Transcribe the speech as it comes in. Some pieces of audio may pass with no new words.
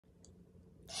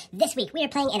This week, we are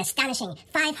playing an astonishing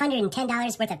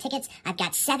 $510 worth of tickets. I've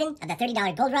got 7 of the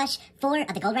 $30 Gold Rush, 4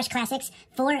 of the Gold Rush Classics,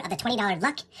 4 of the $20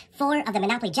 Luck, 4 of the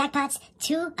Monopoly Jackpots,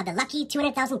 2 of the Lucky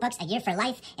 200,000 bucks a year for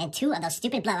life, and 2 of those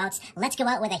stupid blowouts. Let's go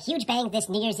out with a huge bang this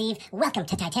New Year's Eve. Welcome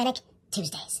to Titanic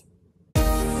Tuesdays.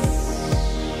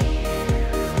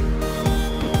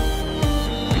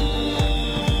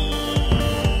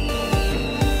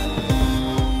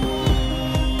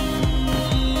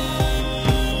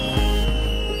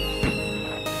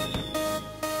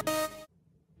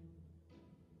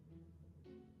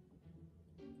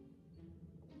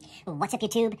 What's up,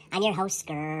 YouTube? I'm your host,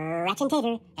 Scratch and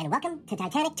Tater, and welcome to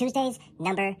Titanic Tuesdays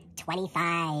number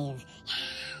 25.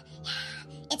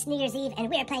 It's New Year's Eve, and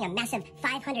we are playing a massive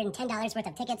 $510 worth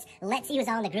of tickets. Let's see who's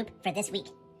all in the group for this week.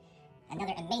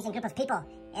 Another amazing group of people,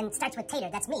 and it starts with Tater.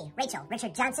 That's me, Rachel,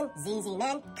 Richard Johnson, ZZ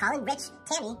Men, Colin, Rich,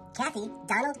 Tammy, Kathy,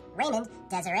 Donald, Raymond,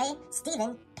 Desiree,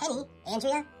 Stephen, Penny,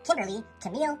 Andrea, Kimberly,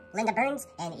 Camille, Linda Burns,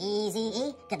 and Easy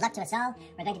E. Good luck to us all.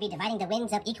 We're going to be dividing the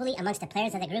wins up equally amongst the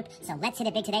players of the group, so let's hit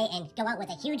it big today and go out with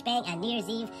a huge bang on New Year's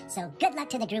Eve. So good luck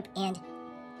to the group, and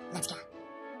let's go.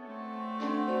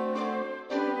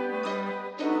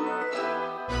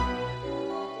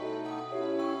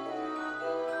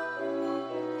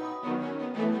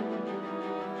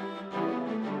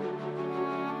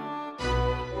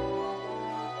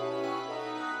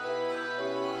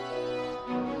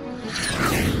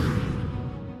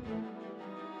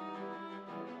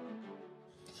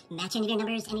 Match any of your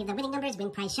numbers, any of the winning numbers,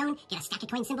 win prize shown, get a stack of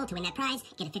coin symbol to win that prize,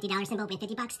 get a $50 symbol, win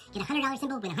 50 bucks, get a $100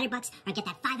 symbol, win 100 bucks, or get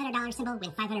that $500 symbol,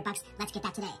 win 500 bucks. Let's get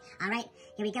that today. All right,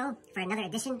 here we go for another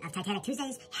edition of Titanic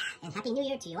Tuesdays, and Happy New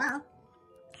Year to you all.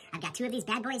 I've got 2 of these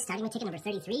bad boys, starting with ticket number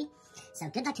 33, so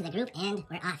good luck to the group, and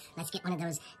we're off. Let's get one of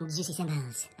those juicy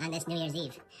symbols on this New Year's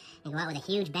Eve, and go out with a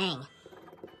huge bang.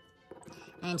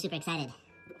 I'm super excited.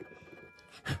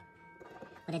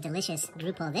 What a delicious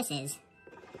group pull this is.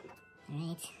 All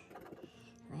right.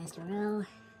 Last row.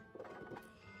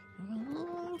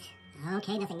 And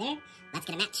okay, nothing there. Let's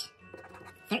get a match.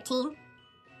 13.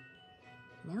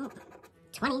 Nope.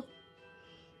 20.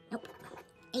 Nope.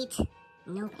 8.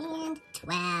 Nope. And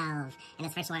 12. And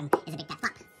this first one is a big fat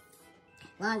flop.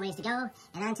 Long ways to go.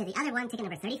 And on to the other one, ticket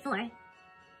number 34.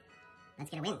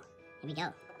 Let's get a win. Here we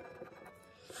go.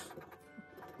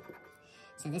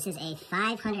 So this is a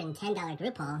 $510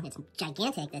 group pull. It's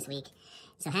gigantic this week.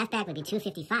 So halfback would be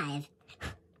 $255.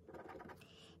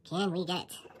 Can we get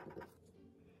it?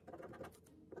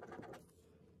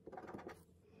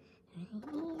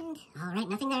 And, all right,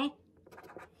 nothing there.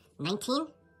 19.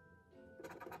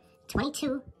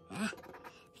 22.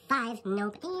 5,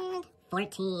 nope, and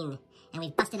 14. And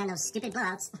we've busted on those stupid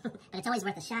blowouts, but it's always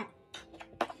worth a shot.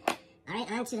 All right,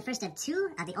 on to the first of 2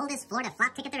 of the oldest Florida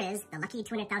flop ticket there is, the Lucky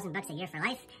 200,000 bucks a year for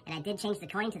life. And I did change the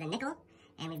coin to the nickel,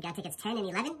 and we've got tickets 10 and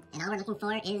 11, and all we're looking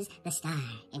for is the star.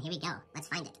 And here we go. Let's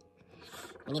find it.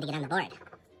 We need to get on the board.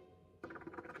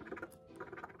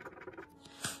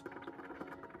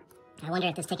 I wonder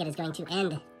if this ticket is going to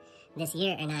end this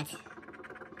year or not.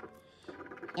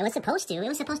 It was supposed to. It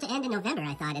was supposed to end in November,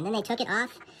 I thought, and then they took it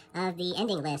off of the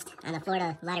ending list on the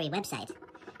Florida Lottery website.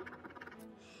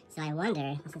 So I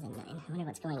wonder, this is a 9, I wonder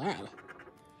what's going on.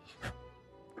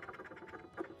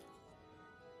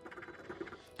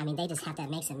 I mean, they just have to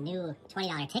make some new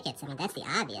 $20 tickets. I mean, that's the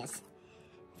obvious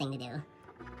thing to do.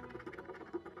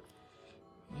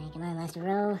 All right, come on, last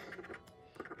row.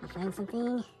 You find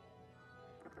something?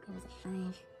 There's a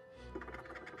 5.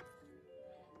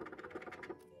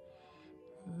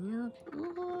 Nope.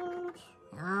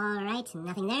 And all right,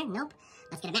 nothing there. Nope.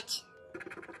 Let's get a match.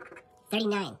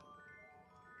 39.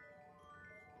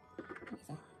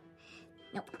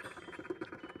 Nope.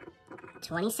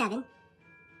 27.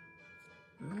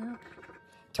 Nope.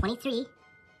 23.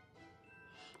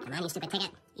 Come on, you stupid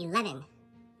ticket. 11.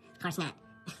 Of course not.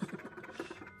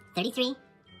 33.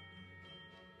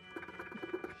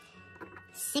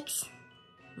 6.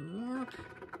 Nope.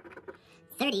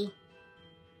 30.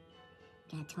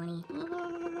 Got 20.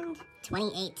 And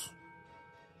 28.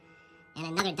 And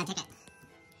another dead ticket.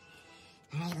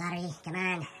 All right, lottery, come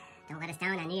on. Don't let us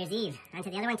down on New Year's Eve. On to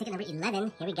the other one, ticket number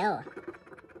 11. Here we go.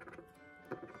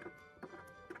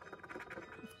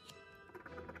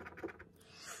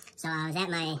 So I was at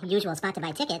my usual spot to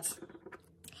buy tickets,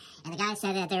 and the guy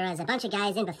said that there was a bunch of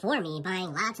guys in before me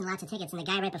buying lots and lots of tickets, and the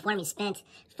guy right before me spent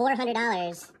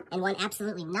 $400 and won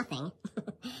absolutely nothing.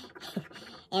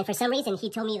 And for some reason, he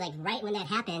told me, like, right when that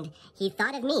happened, he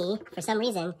thought of me for some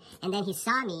reason, and then he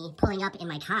saw me pulling up in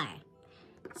my car.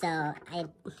 So I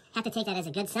have to take that as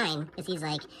a good sign, because he's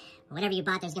like, whatever you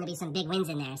bought, there's going to be some big wins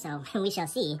in there, so we shall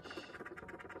see.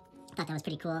 Thought that was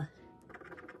pretty cool.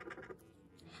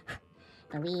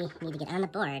 But we need to get on the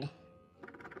board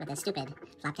with a stupid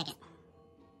flop ticket.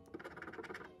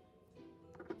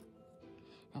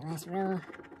 Right, last row.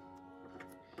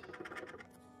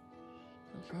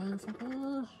 Can we find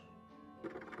something?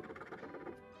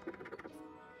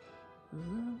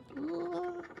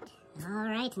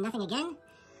 Alright, nothing again.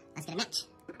 Let's get a match.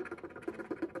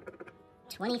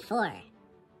 24.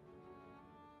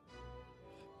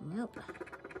 Nope.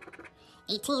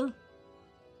 18.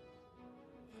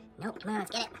 Nope, come on,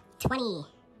 let's get it. 20.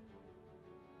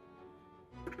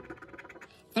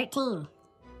 13.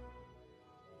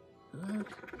 Nope.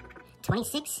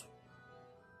 26.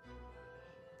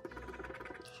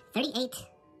 38.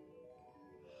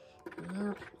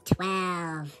 Nope.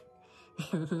 12.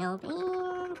 Nope.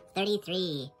 And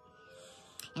 33.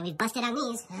 And we've busted on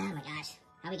these. Oh my gosh.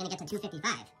 How are we going to get to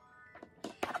 255?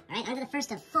 Alright, on to the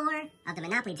first of 4 of the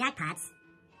Monopoly jackpots.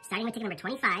 Starting with ticket number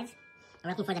 25. We're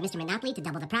looking for the Mr. Monopoly to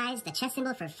double the prize, the chess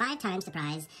symbol for 5 times the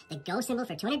prize, the go symbol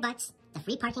for 200 bucks, the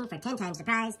free parking for 10 times the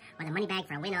prize, or the money bag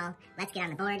for a win all. Let's get on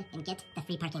the board and get the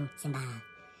free parking symbol.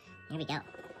 Here we go.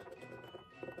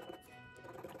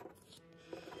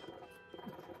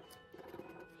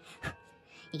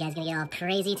 You guys gonna get all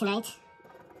crazy tonight?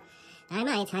 I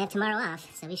might. I have tomorrow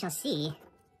off, so we shall see.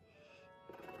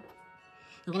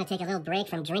 I'm gonna take a little break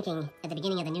from drinking at the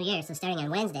beginning of the new year, so starting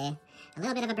on Wednesday, a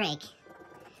little bit of a break.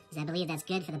 Because I believe that's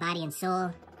good for the body and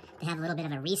soul to have a little bit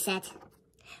of a reset.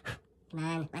 Come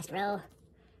on, last row.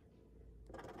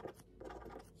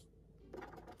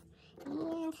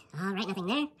 And, all right, nothing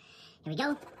there. Here we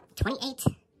go. 28.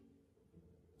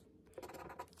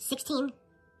 16.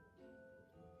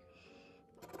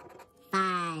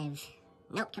 5.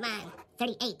 Nope, come on.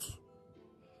 38.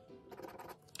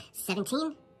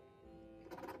 17.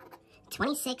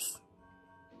 26.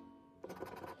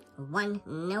 1.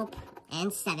 Nope.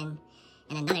 And 7.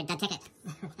 And another dead ticket.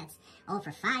 That's 0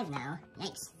 for 5 now.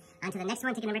 Yikes. On to the next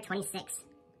one, ticket number 26.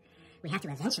 We have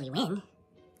to eventually win.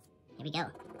 Here we go.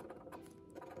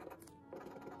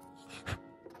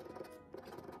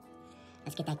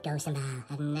 Let's get that go symbol.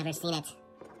 I've never seen it.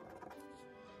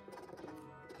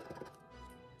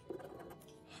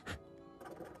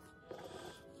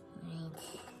 Alright.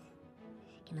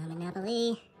 Come on,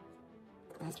 Monopoly.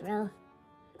 Last row.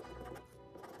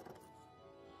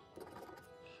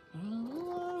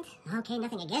 And okay,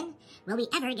 nothing again. Will we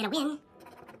ever get a win?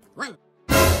 1.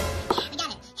 We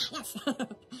got it. Yes.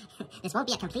 This won't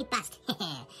be a complete bust.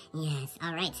 Yes.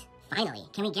 All right. Finally,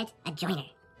 can we get a joiner?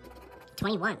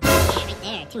 21. Yeah, right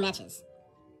there. 2 matches.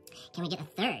 Can we get a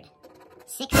third?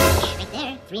 6. Yeah, right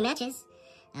there. 3 matches.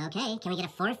 Okay. Can we get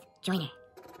a 4th joiner?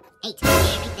 8.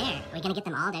 Yeah, right there. Are we gonna get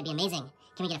them all? That'd be amazing.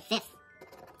 Can we get a 5th?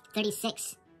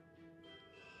 36.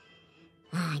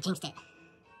 Ah, I jinxed it.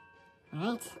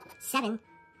 Alright, 7.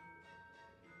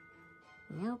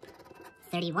 Nope.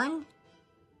 31.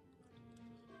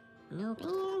 Nope,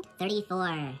 and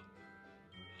 34.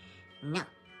 No.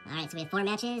 Alright, so we have 4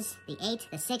 matches. The 8,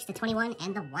 the 6, the 21,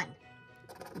 and the 1.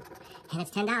 And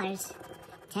it's $10.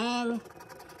 10,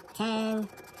 10,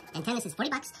 and 10. This is 40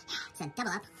 bucks. It's a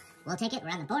double up. We'll take it. We're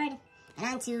on the board. And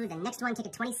on to the next one,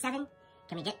 ticket 27.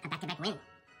 Can we get a back-to-back win?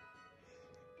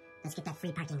 Let's get that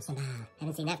free parking symbol.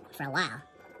 Haven't seen that for a while.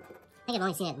 I think I've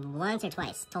only seen it once or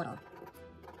twice, total.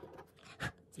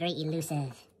 It's very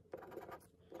elusive.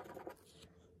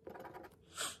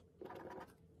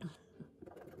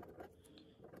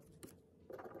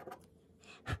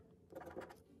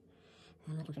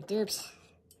 I'm looking for dupes.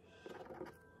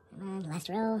 Come on, last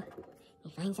row. Can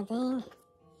you find something?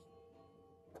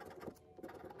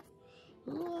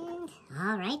 And,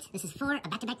 alright, this is for a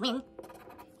back-to-back win.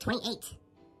 28.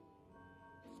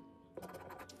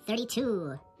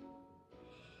 32.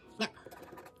 No.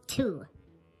 2.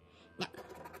 No.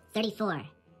 34.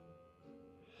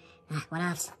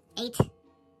 One-offs. 8.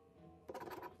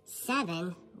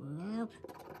 7. Nope.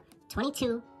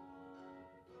 22.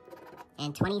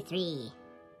 And 23.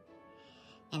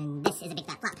 And this is a big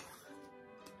fat flop.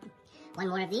 One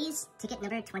more of these. Ticket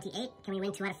number 28. Can we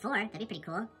win 2 out of 4? That'd be pretty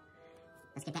cool.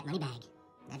 Let's get that money bag.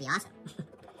 That'd be awesome.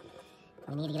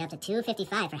 We need to get up to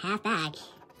 255 for half back.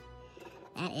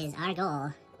 That is our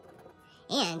goal.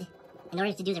 And in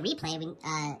order to do the replay,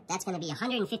 that's going to be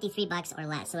 153 bucks or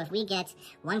less. So if we get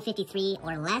 153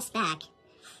 or less back,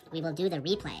 we will do the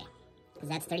replay. Because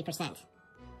that's 30%.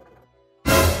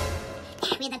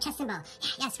 We have that chest symbol.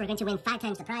 Yes, we're going to win 5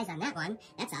 times the prize on that one.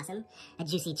 That's awesome. A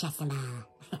juicy chest symbol.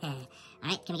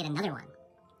 Alright, can we get another one?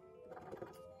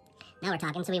 Now we're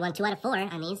talking. So we won 2 out of 4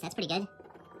 on these. That's pretty good.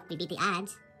 We beat the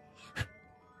odds.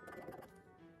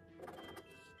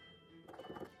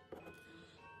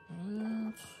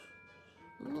 And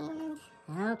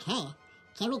okay.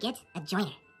 Can we get a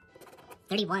joiner?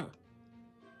 31.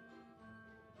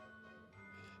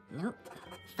 Nope.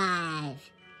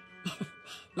 5.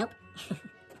 Nope.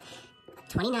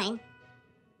 29.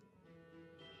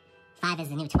 5 is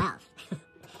the new 12.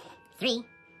 3.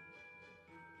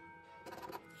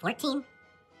 14.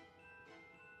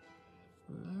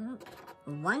 Nope.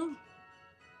 1.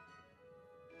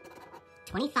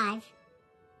 25.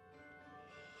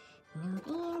 Nope.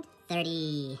 And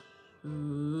 30.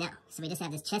 No. So we just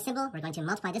have this chest symbol. We're going to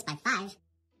multiply this by 5.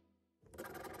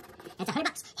 It's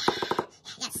 $100.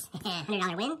 Yes.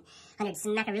 $100 win. 100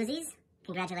 smackaroosies.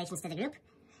 Congratulations to the group.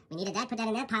 We needed that. Put that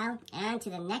in that pile. And to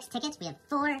the next ticket, we have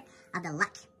 4 of the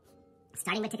luck.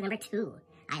 Starting with ticket number 2.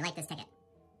 I like this ticket.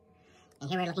 And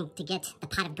here we're looking to get the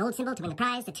pot of gold symbol to win the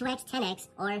prize, the 2x, 10x,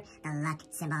 or the luck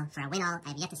symbol for a win-all.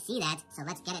 I've yet to see that, so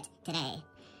let's get it today.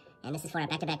 And this is for a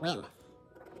back-to-back win.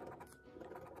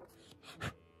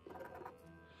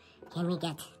 Can we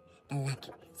get the luck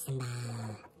symbol?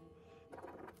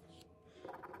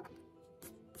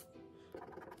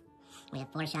 We have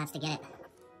 4 shots to get it.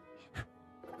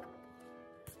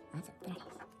 Lots of 30s.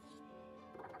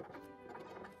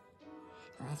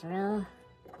 Last row.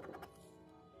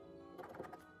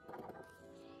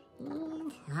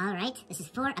 And, all right, this is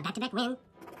for a back-to-back win.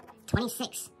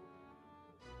 26.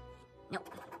 Nope.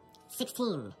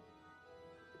 16.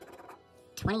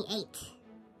 28.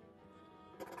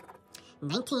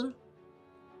 19.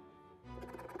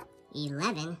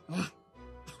 11.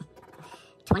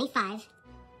 25.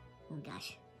 Oh,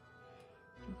 gosh.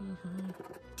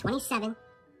 27.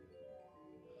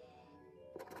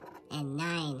 And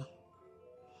 9.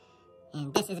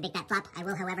 And this is a big fat flop. I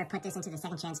will, however, put this into the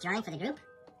second chance drawing for the group.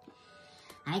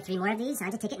 All right, 3 more of these. On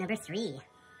to ticket number 3. Here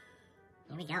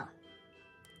we go.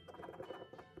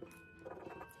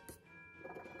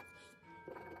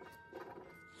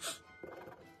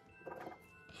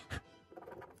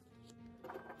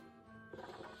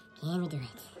 Can we do it?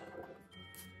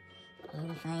 Can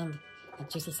we find a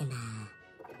juicy symbol?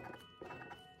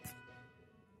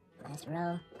 Last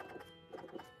row.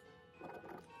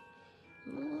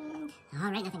 And,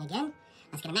 all right, nothing again.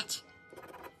 Let's get a match.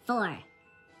 4.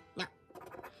 No.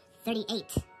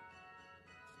 38.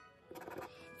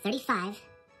 35.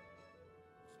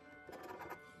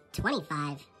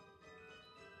 25.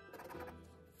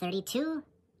 32.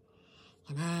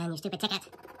 Come on, you stupid ticket.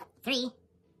 3.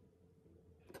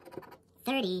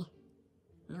 30.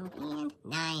 Nope, and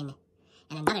 9.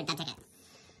 And another dead ticket.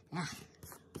 Ugh.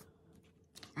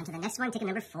 On to the next one, ticket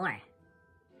number 4. Here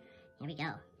we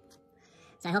go.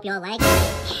 So I hope you all like.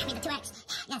 Yeah, made the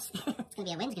 2x. Yes. It's going to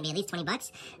be a win. It's going to be at least 20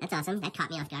 bucks. That's awesome. That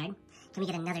caught me off guard. Can we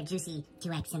get another juicy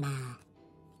 2x symbol?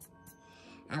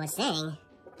 I was saying,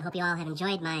 I hope you all have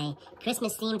enjoyed my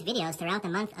Christmas-themed videos throughout the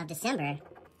month of December.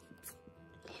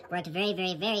 Worked very,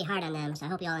 very, very hard on them, so I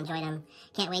hope you all enjoyed them.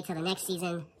 Can't wait till the next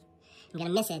season. I'm going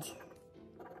to miss it.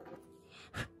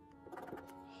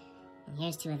 And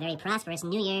here's to a very prosperous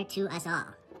new year to us all.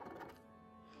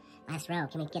 Last row.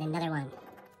 Can we get another one?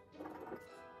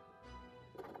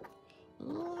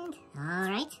 And, all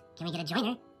right. Can we get a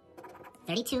joiner?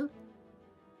 32.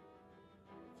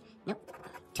 Nope.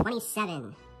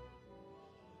 27.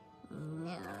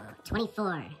 No.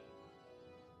 24.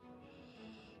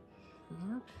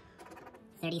 Nope.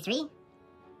 33.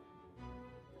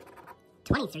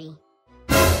 23.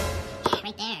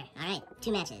 Right there. All right.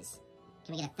 2 matches.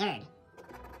 Can we get a third?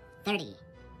 30.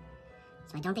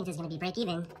 So I don't think this is going to be break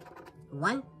even.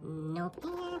 1. Nope.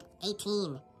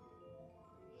 18.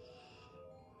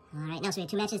 All right. No, so we have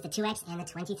 2 matches, the 2x and the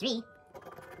 23. And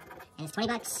it's 20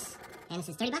 bucks. And this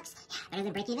is 30 bucks. Yeah, better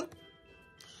than break even.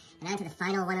 And on to the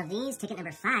final one of these, ticket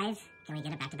number 5. Can we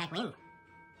get a back-to-back win?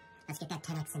 Let's get that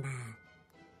 10x symbol.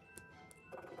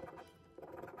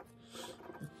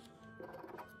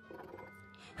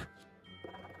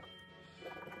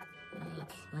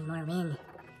 Alright, 1 more win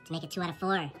to make it 2 out of 4.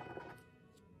 Alright,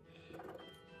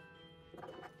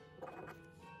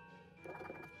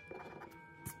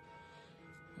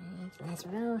 last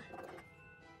row.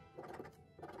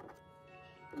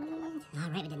 And,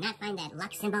 alright, we did not find that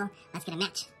luck symbol. Let's get a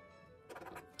match.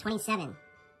 27.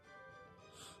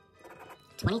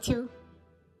 22.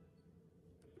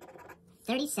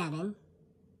 37.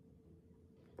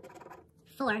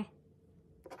 4.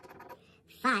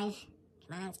 5.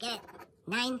 Come on, let's get it.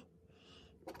 9.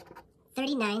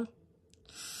 39.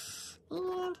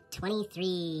 And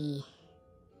 23.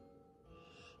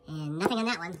 And nothing on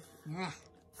that one. Ugh.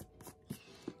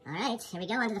 Alright, here we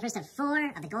go. On to the first of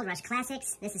 4 of the Gold Rush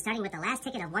Classics. This is starting with the last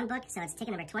ticket of 1 book, so it's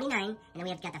ticket number 29, and then we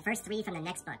have got the first 3 from the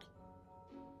next book.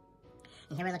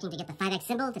 And here we're looking to get the 5x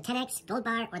symbol, the 10x, gold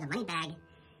bar, or the money bag.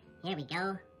 Here we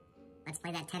go. Let's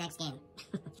play that 10x game.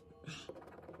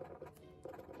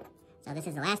 So this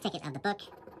is the last ticket of the book.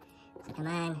 So come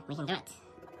on, we can do it.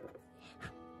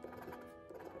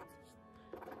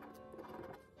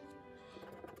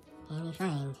 Can we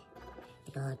find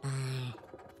the gold bar?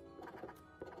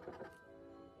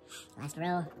 Last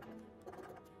row.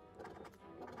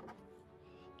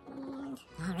 And,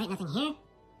 all right, nothing here.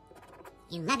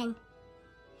 11.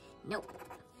 Nope.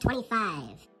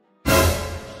 25.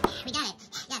 We got it.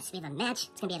 Yes, we have a match.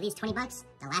 It's gonna be at least 20 bucks.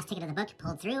 The last ticket of the book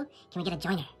pulled through. Can we get a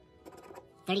joiner?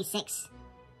 36.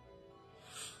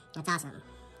 That's awesome.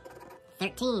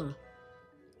 13.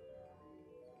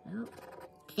 Nope.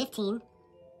 15.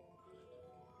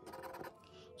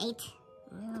 8.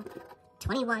 Nope.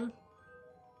 21.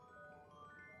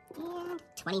 And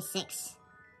 26.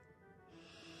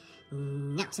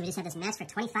 No, so we just have this mess for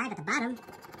 25 at the bottom.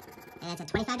 And it's a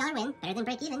 $25 win, better than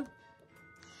break even.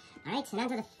 Alright, and on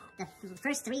to the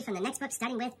first three from the next book,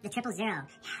 starting with the 000. Yeah,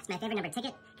 it's my favorite number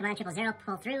ticket. Come on, 000,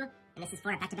 pull through. And this is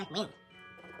for a back-to-back win.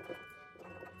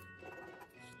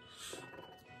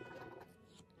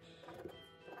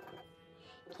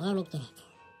 Can we get it?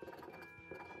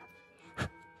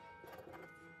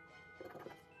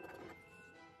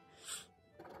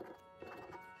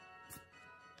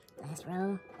 Last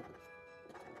row.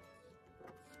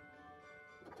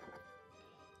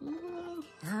 And,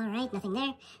 all right, nothing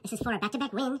there. This is for a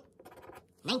back-to-back win.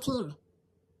 19.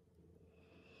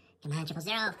 Come on,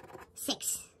 000.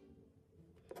 6.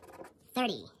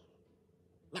 30.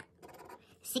 No.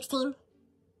 16.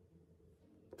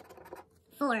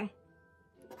 4.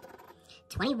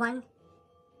 21.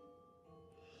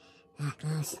 Ah,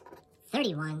 close.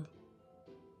 31.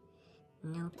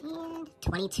 Nope. And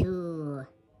 22.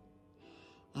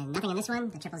 And nothing on this one.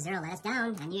 The 000 let us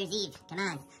down on New Year's Eve. Come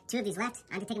on. 2 of these left.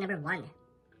 On to ticket number 1. Here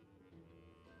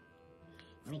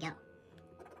we go.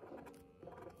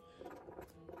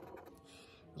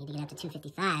 Need to get up to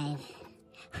 255.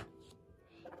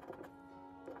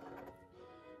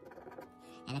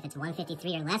 And if it's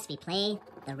 153 or less, we play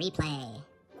the replay.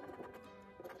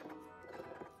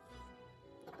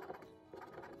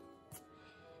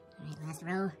 Alright, last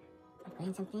row.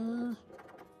 Find something.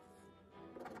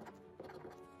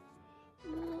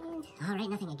 And, alright,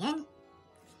 nothing again.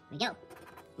 Here we go.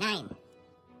 9.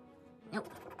 Nope.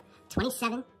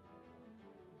 27.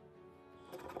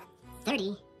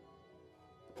 30.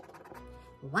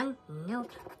 1.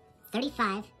 Nope.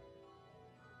 35.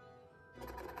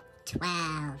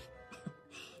 12.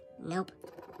 Nope.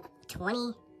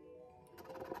 20.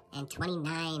 And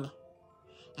 29.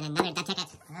 And another dead ticket.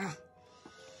 Ah.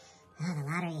 Oh, the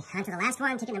lottery. On to the last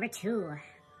one, ticket number 2.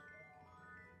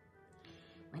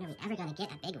 When are we ever going to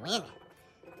get a big win?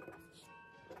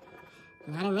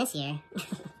 Not in this year.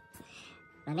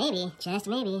 But maybe, just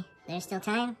maybe, there's still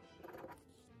time.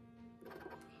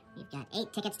 We've got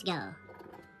 8 tickets to go.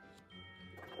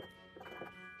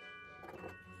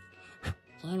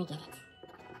 Can we get it?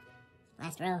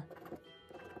 Last row.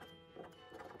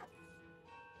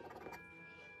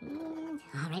 And,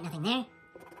 all right, nothing there.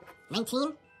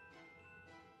 19.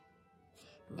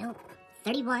 Nope.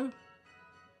 31.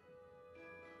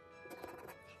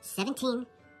 17.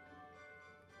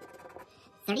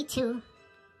 32.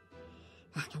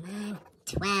 Ah, come on.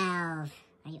 12.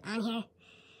 Are you on here?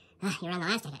 Ah, you're on the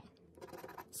last ticket.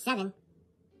 7.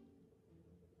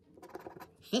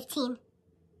 15.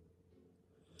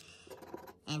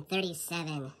 And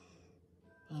 37.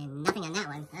 And nothing on that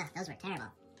one. Ah, those were terrible.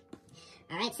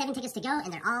 Alright, 7 tickets to go,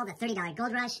 and they're all the $30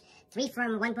 Gold Rush. 3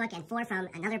 from one book and 4 from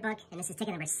another book. And this is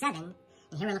ticket number 7.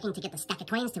 And here we're looking to get the stack of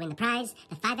coins to win the prize,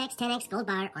 the 5x, 10x, gold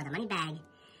bar, or the money bag.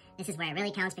 This is where it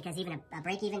really counts because even a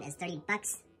break even is 30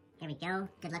 bucks. Here we go.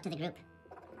 Good luck to the group.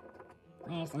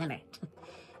 Where's the number?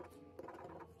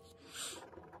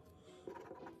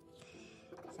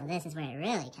 So this is where it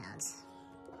really counts.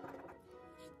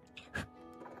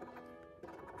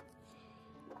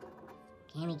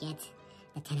 Can we get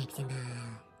the 10x symbol?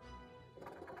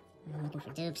 I'm looking for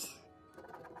dupes.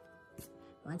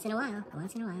 Once in a while,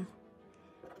 once in a while.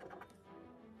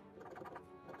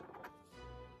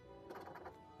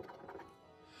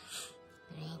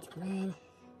 Alright, come on.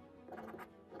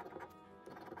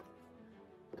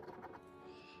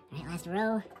 Alright, last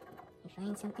row. You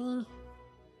find something?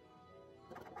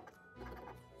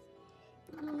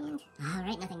 And,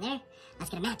 alright, nothing there. Let's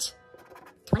get a match.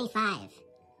 25.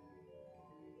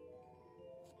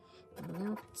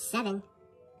 Nope. 7.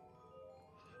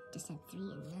 Just have 3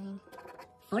 and 9.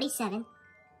 47.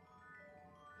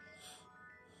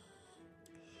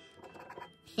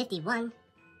 51.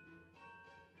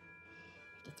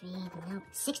 53. Nope.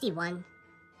 61.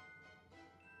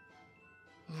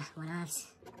 One-offs.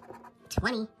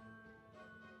 20.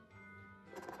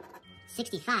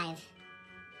 65.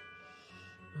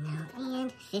 No,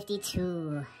 and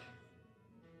 52.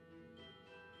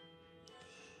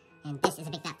 And this is a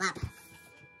big fat flop.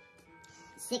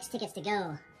 6 tickets to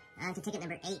go. On to ticket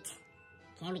number 8.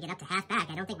 Can we get up to half back?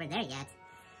 I don't think we're there yet.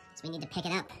 So we need to pick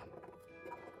it up.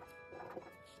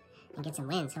 And get some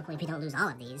wins. Hopefully we don't lose all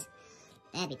of these.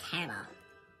 That'd be terrible.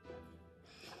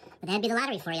 But that'd be the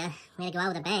lottery for you. Way to go out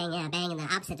with a bang. Yeah, a bang in the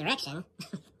opposite direction.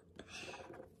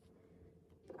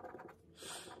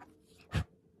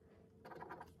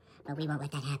 But we won't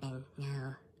let that happen.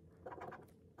 No.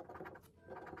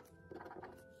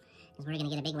 Because we're going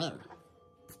to get a big win.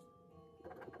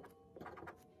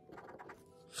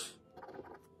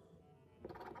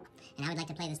 And I would like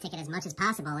to play this ticket as much as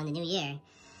possible in the new year.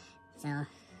 So,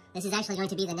 this is actually going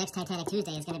to be the next Titanic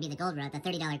Tuesday. It's going to be the gold rush, the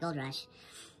 $30 gold rush.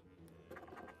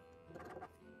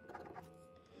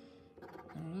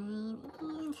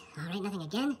 Alright, nothing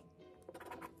again.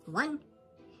 1.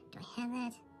 Do I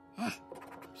have that?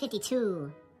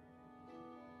 52.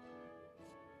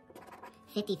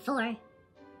 54.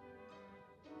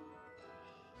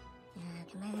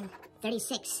 Come on.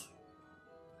 36.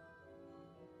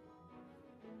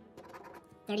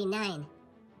 39.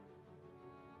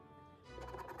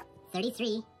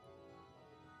 33.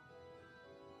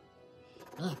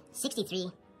 Man,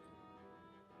 63.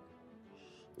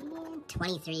 And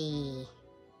 23.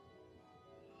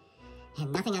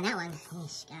 And nothing on that one.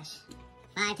 Eesh, gosh.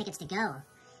 5 tickets to go.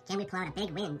 Can we pull out a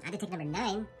big win? On to ticket number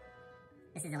 9.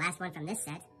 This is the last one from this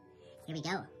set. Here we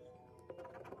go.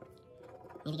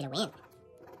 Need to get a win.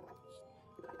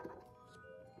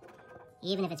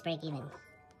 Even if it's break even.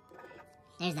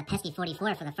 There's the pesky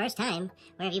 44 for the first time.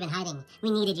 Where have you been hiding?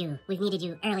 We needed you. We've needed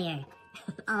you earlier.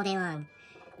 All day long.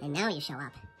 And now you show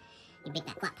up. You big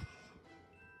fat flop.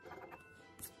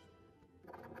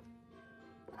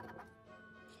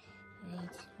 Right,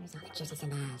 where's all the juicy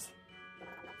symbols?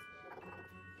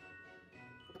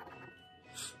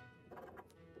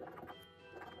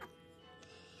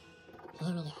 Here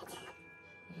we get it.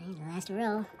 Alright, the last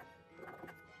row.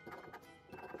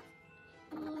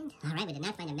 And, alright, we did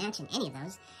not find a match in any of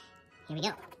those. Here we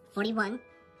go. 41.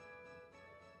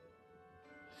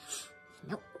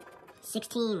 Nope.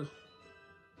 16.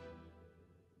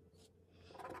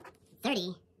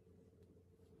 30.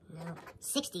 No.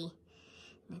 60.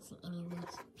 Not seeing any of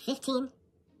those. 15.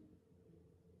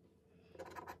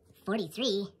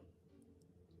 43.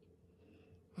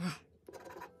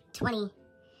 20.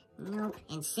 Nope.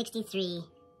 And 63.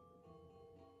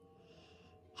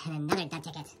 And another dud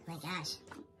ticket. My gosh.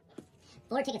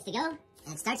 4 tickets to go.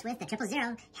 And it starts with the 000.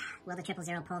 Yeah. Will the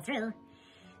 000 pull through?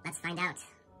 Let's find out.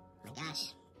 My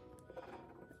gosh.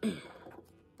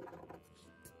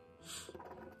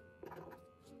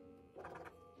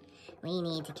 We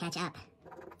need to catch up.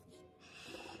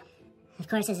 Of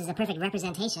course, this is a perfect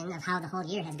representation of how the whole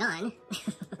year has gone.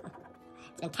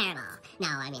 It's been terrible. No,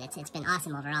 I mean, it's been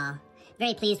awesome overall.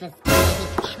 Very pleased with the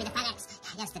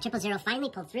 5X. Yes, the 000 finally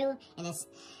pulled through, and this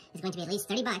is going to be at least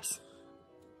 30 bucks.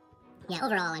 Yeah,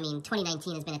 overall, I mean,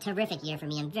 2019 has been a terrific year for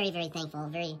me. I'm very, very thankful.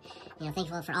 Very,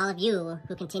 thankful for all of you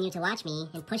who continue to watch me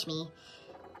and push me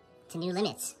to new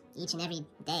limits each and every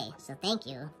day. So thank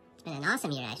you. It's been an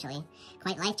awesome year, actually.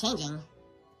 Quite life-changing.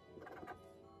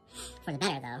 For the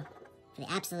better, though. For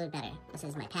the absolute better. This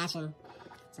is my passion.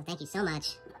 So thank you so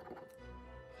much.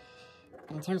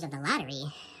 But in terms of the lottery,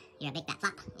 you're a big fat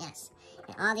flop. Yes.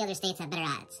 And all the other states have better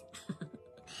odds.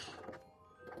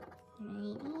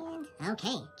 Right, and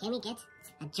okay, can we get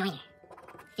a joiner?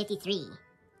 53.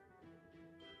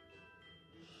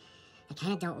 I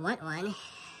kind of don't want one.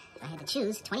 If I had to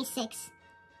choose, 26.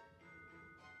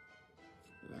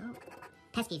 No.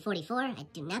 Pesky 44. I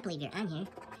do not believe you're on here.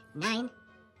 9.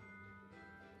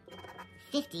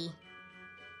 50.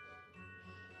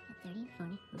 30,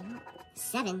 40, no.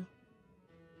 7.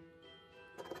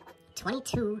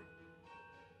 22.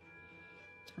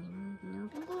 20,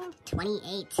 no,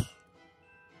 28.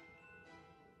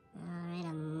 Alright,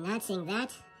 I'm not seeing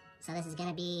that. So this is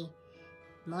gonna be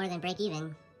more than break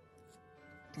even.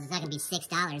 Because it's not gonna be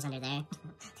 $6 under there.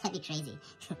 That'd be crazy.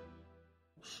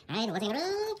 Alright, one thing,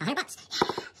 100 bucks.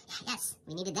 Yes,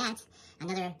 we needed that.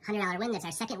 Another $100 win. That's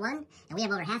our second one. And we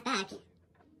have over half back,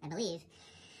 I believe.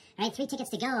 Alright, 3 tickets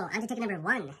to go. On to ticket number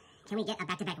 1. Can we get a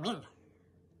back-to-back win?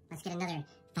 Let's get another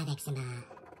 5X symbol.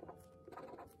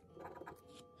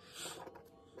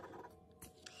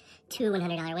 2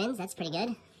 $100 wins. That's pretty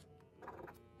good.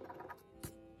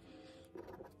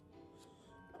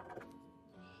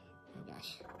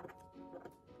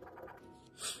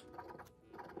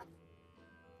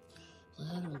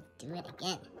 Can we do it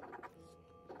again?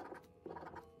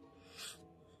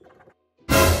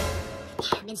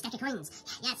 Mid stack of coins.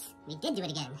 Yes, we did do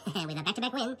it again. With a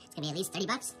back-to-back win, it's gonna be at least 30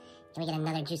 bucks. Can we get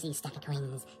another juicy stack of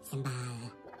coins? Simba.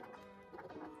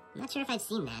 I'm not sure if I've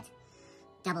seen that.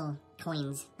 Double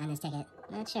coins on this ticket.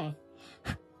 Not sure.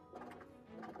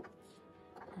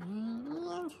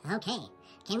 And, okay.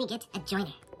 Can we get a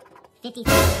joiner?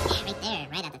 53. Right there,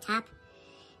 right at the top.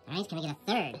 Alright, can we get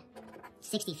a third?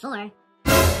 64.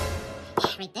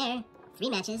 Right there. 3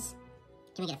 matches.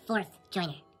 Can we get a fourth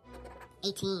joiner?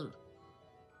 18.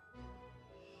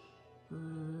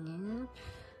 Nope.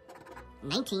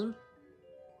 19.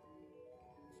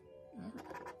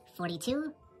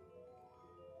 42.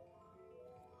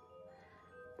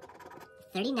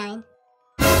 39.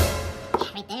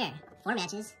 Right there. 4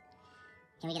 matches.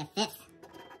 Can we get a fifth?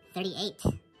 38.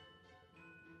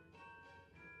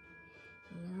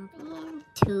 Nope. And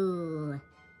 2.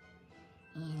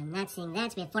 And I'm not seeing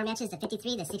that. So we have 4 matches, the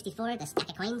 53, the 64, the stack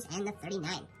of coins, and the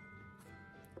 39.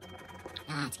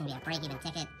 Ah, it's going to be a break-even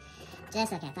ticket.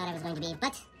 Just like I thought it was going to be,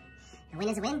 but a win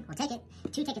is a win. We'll take it.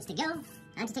 2 tickets to go.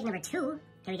 On to ticket number 2.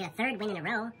 Can we get a third win in a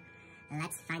row?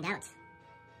 Let's find out.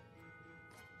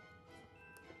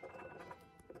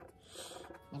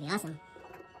 That'd be awesome.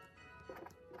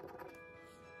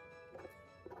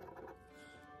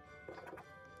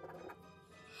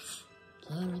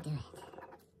 Can we do it?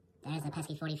 There's the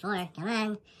pesky 44. Come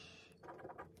on.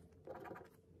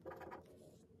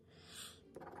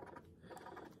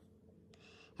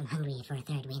 I'm hungry for a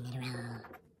third win in a row.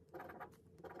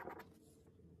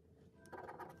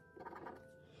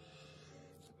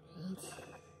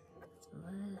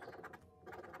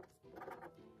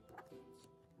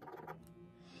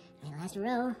 Right, last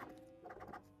row.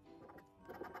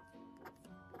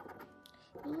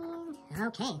 And,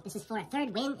 okay, this is for a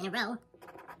third win in a row.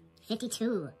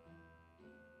 52.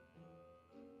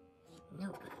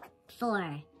 Nope.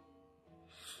 4.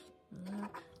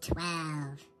 Nope.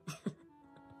 12.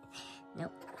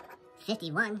 Nope.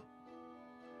 51.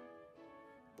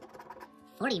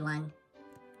 41.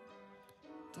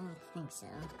 Don't think so.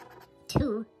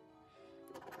 2.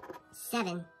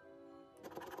 7.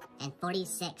 And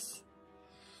 46.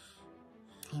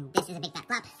 And this is a big fat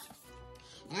flop.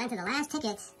 And on to the last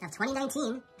ticket of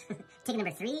 2019. Ticket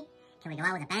number 3. Can we go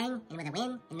out with a bang and with a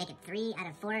win and make it 3 out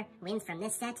of 4 wins from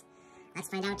this set? Let's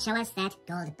find out. Show us that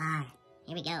gold bar.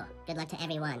 Here we go. Good luck to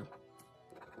everyone.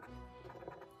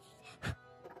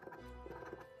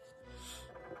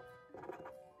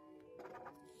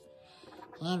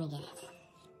 Can we get it?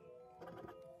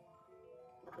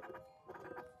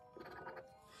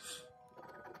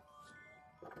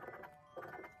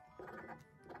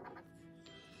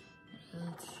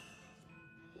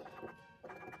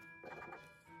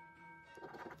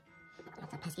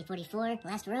 That's a pesky 44.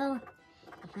 Last row.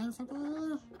 We find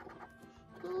something.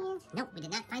 And nope, we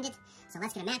did not find it. So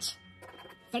let's get a match.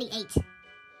 38.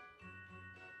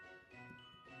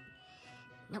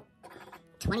 Nope.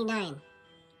 29.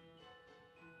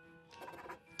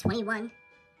 21.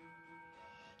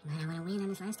 Come on, I want to win on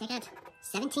this last ticket.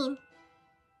 17.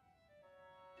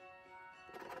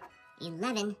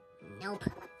 11. Nope.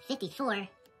 54.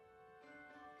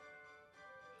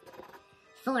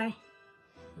 4.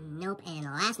 Nope. And the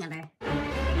last number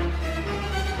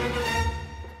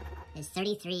is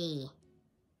 33.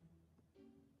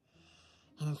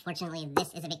 And unfortunately,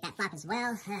 this is a big fat flop as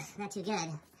well. Not too good.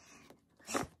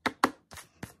 I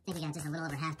think we got just a little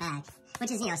over half back,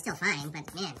 which is, you know, still fine,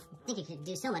 but man, I think we could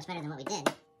do so much better than what we did.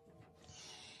 All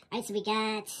right, so we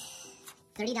got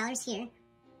 $30 here,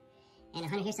 and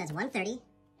 100 here, so that's 130,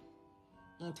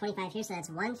 and 25 here, so that's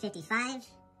 155,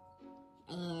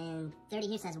 and 30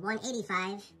 here, so that's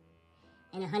 185,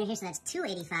 and 100 here, so that's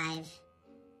 285,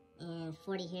 and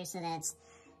 40 here, so that's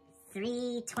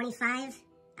 325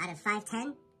 out of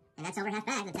 510, and that's over half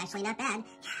bag. That's actually not bad.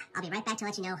 I'll be right back to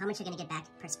let you know how much you're going to get back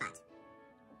per spot.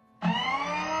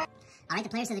 All right, the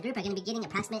players of the group are going to be getting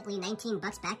approximately 19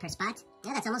 bucks back per spot.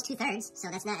 Yeah, that's almost 2/3, so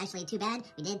that's not actually too bad.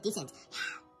 We did decent.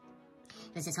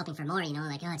 I was just hoping for more, you know,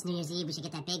 like, oh, it's New Year's Eve, we should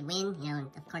get that big win, you know, and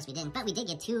of course we didn't. But we did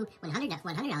get 2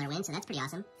 $100 wins, so that's pretty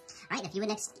awesome. All right, if you would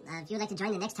like to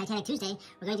join the next Titanic Tuesday,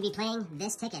 we're going to be playing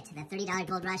this ticket, the $30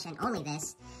 Gold Rush, and only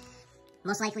this,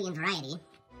 most likely in variety.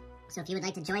 So if you would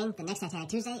like to join the next Titanic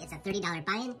Tuesday, it's a $30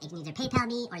 buy-in. You can either PayPal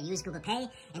me or use Google Pay.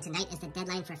 And tonight is the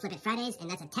deadline for Flip It Fridays,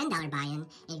 and that's a $10 buy-in. And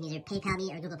you can either PayPal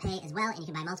me or Google Pay as well, and you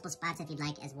can buy multiple spots if you'd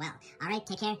like as well. All right,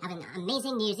 take care. Have an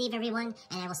amazing New Year's Eve, everyone,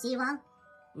 and I will see you all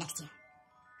next year.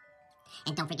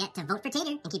 And don't forget to vote for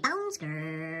Tater and keep on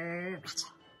scratching.